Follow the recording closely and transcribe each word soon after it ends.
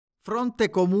Fronte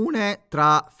comune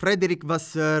tra Frédéric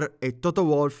Vasseur e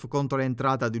Toto-Wolff contro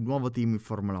l'entrata di un nuovo team in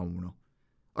Formula 1.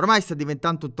 Ormai sta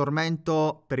diventando un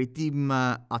tormento per i team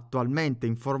attualmente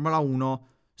in Formula 1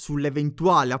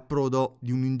 sull'eventuale approdo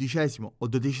di un 11° o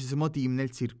 12° team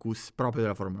nel circus proprio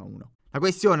della Formula 1. La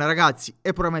questione, ragazzi,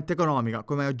 è puramente economica,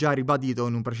 come ho già ribadito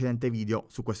in un precedente video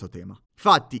su questo tema.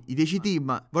 Infatti, i 10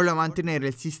 team vogliono mantenere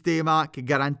il sistema che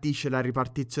garantisce la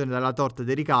ripartizione della torta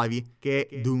dei ricavi,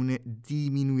 che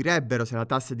diminuirebbero se la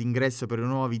tassa d'ingresso per i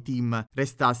nuovi team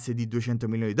restasse di 200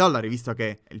 milioni di dollari, visto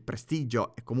che il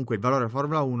prestigio e comunque il valore della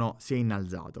Formula 1 si è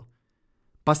innalzato.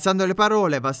 Passando le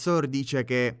parole, Vasseur dice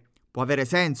che può avere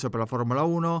senso per la Formula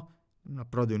 1 un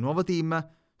approdo di un nuovo team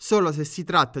solo se si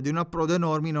tratta di un approdo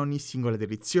enorme in ogni singola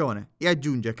direzione, e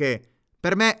aggiunge che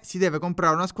per me si deve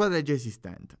comprare una squadra già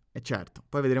esistente. E certo,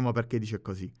 poi vedremo perché dice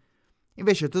così.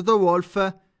 Invece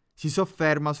Toto-Wolff si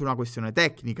sofferma su una questione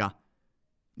tecnica.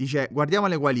 Dice: guardiamo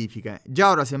le qualifiche, già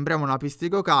ora sembriamo una pista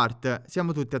di go-kart,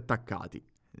 siamo tutti attaccati.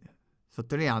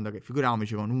 Sottolineando che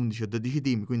figuriamoci con 11 o 12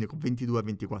 team, quindi con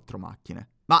 22-24 macchine.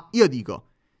 Ma io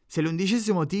dico, se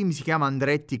l'11° team si chiama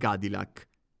Andretti Cadillac,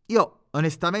 io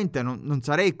onestamente non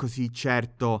sarei così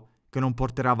certo che non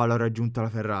porterà valore aggiunto alla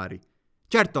Ferrari.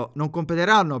 Certo, non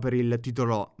competeranno per il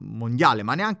titolo mondiale,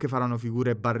 ma neanche faranno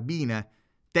figure barbine,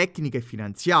 tecniche e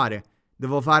finanziarie.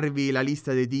 Devo farvi la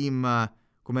lista dei team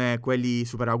come quelli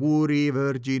Super Auguri,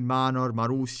 Virgin, Manor,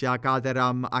 Marussia,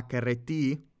 Caterham,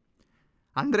 HRT?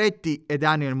 Andretti è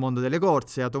da anni nel mondo delle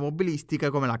corse automobilistiche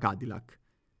come la Cadillac.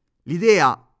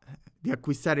 L'idea di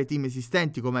acquistare team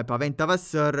esistenti come paventa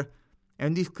Vasseur è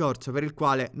un discorso per il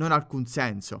quale non ha alcun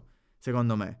senso,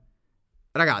 secondo me.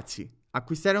 Ragazzi,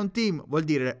 acquistare un team vuol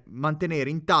dire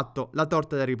mantenere intatto la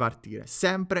torta da ripartire,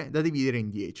 sempre da dividere in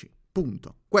 10.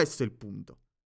 Punto. Questo è il punto.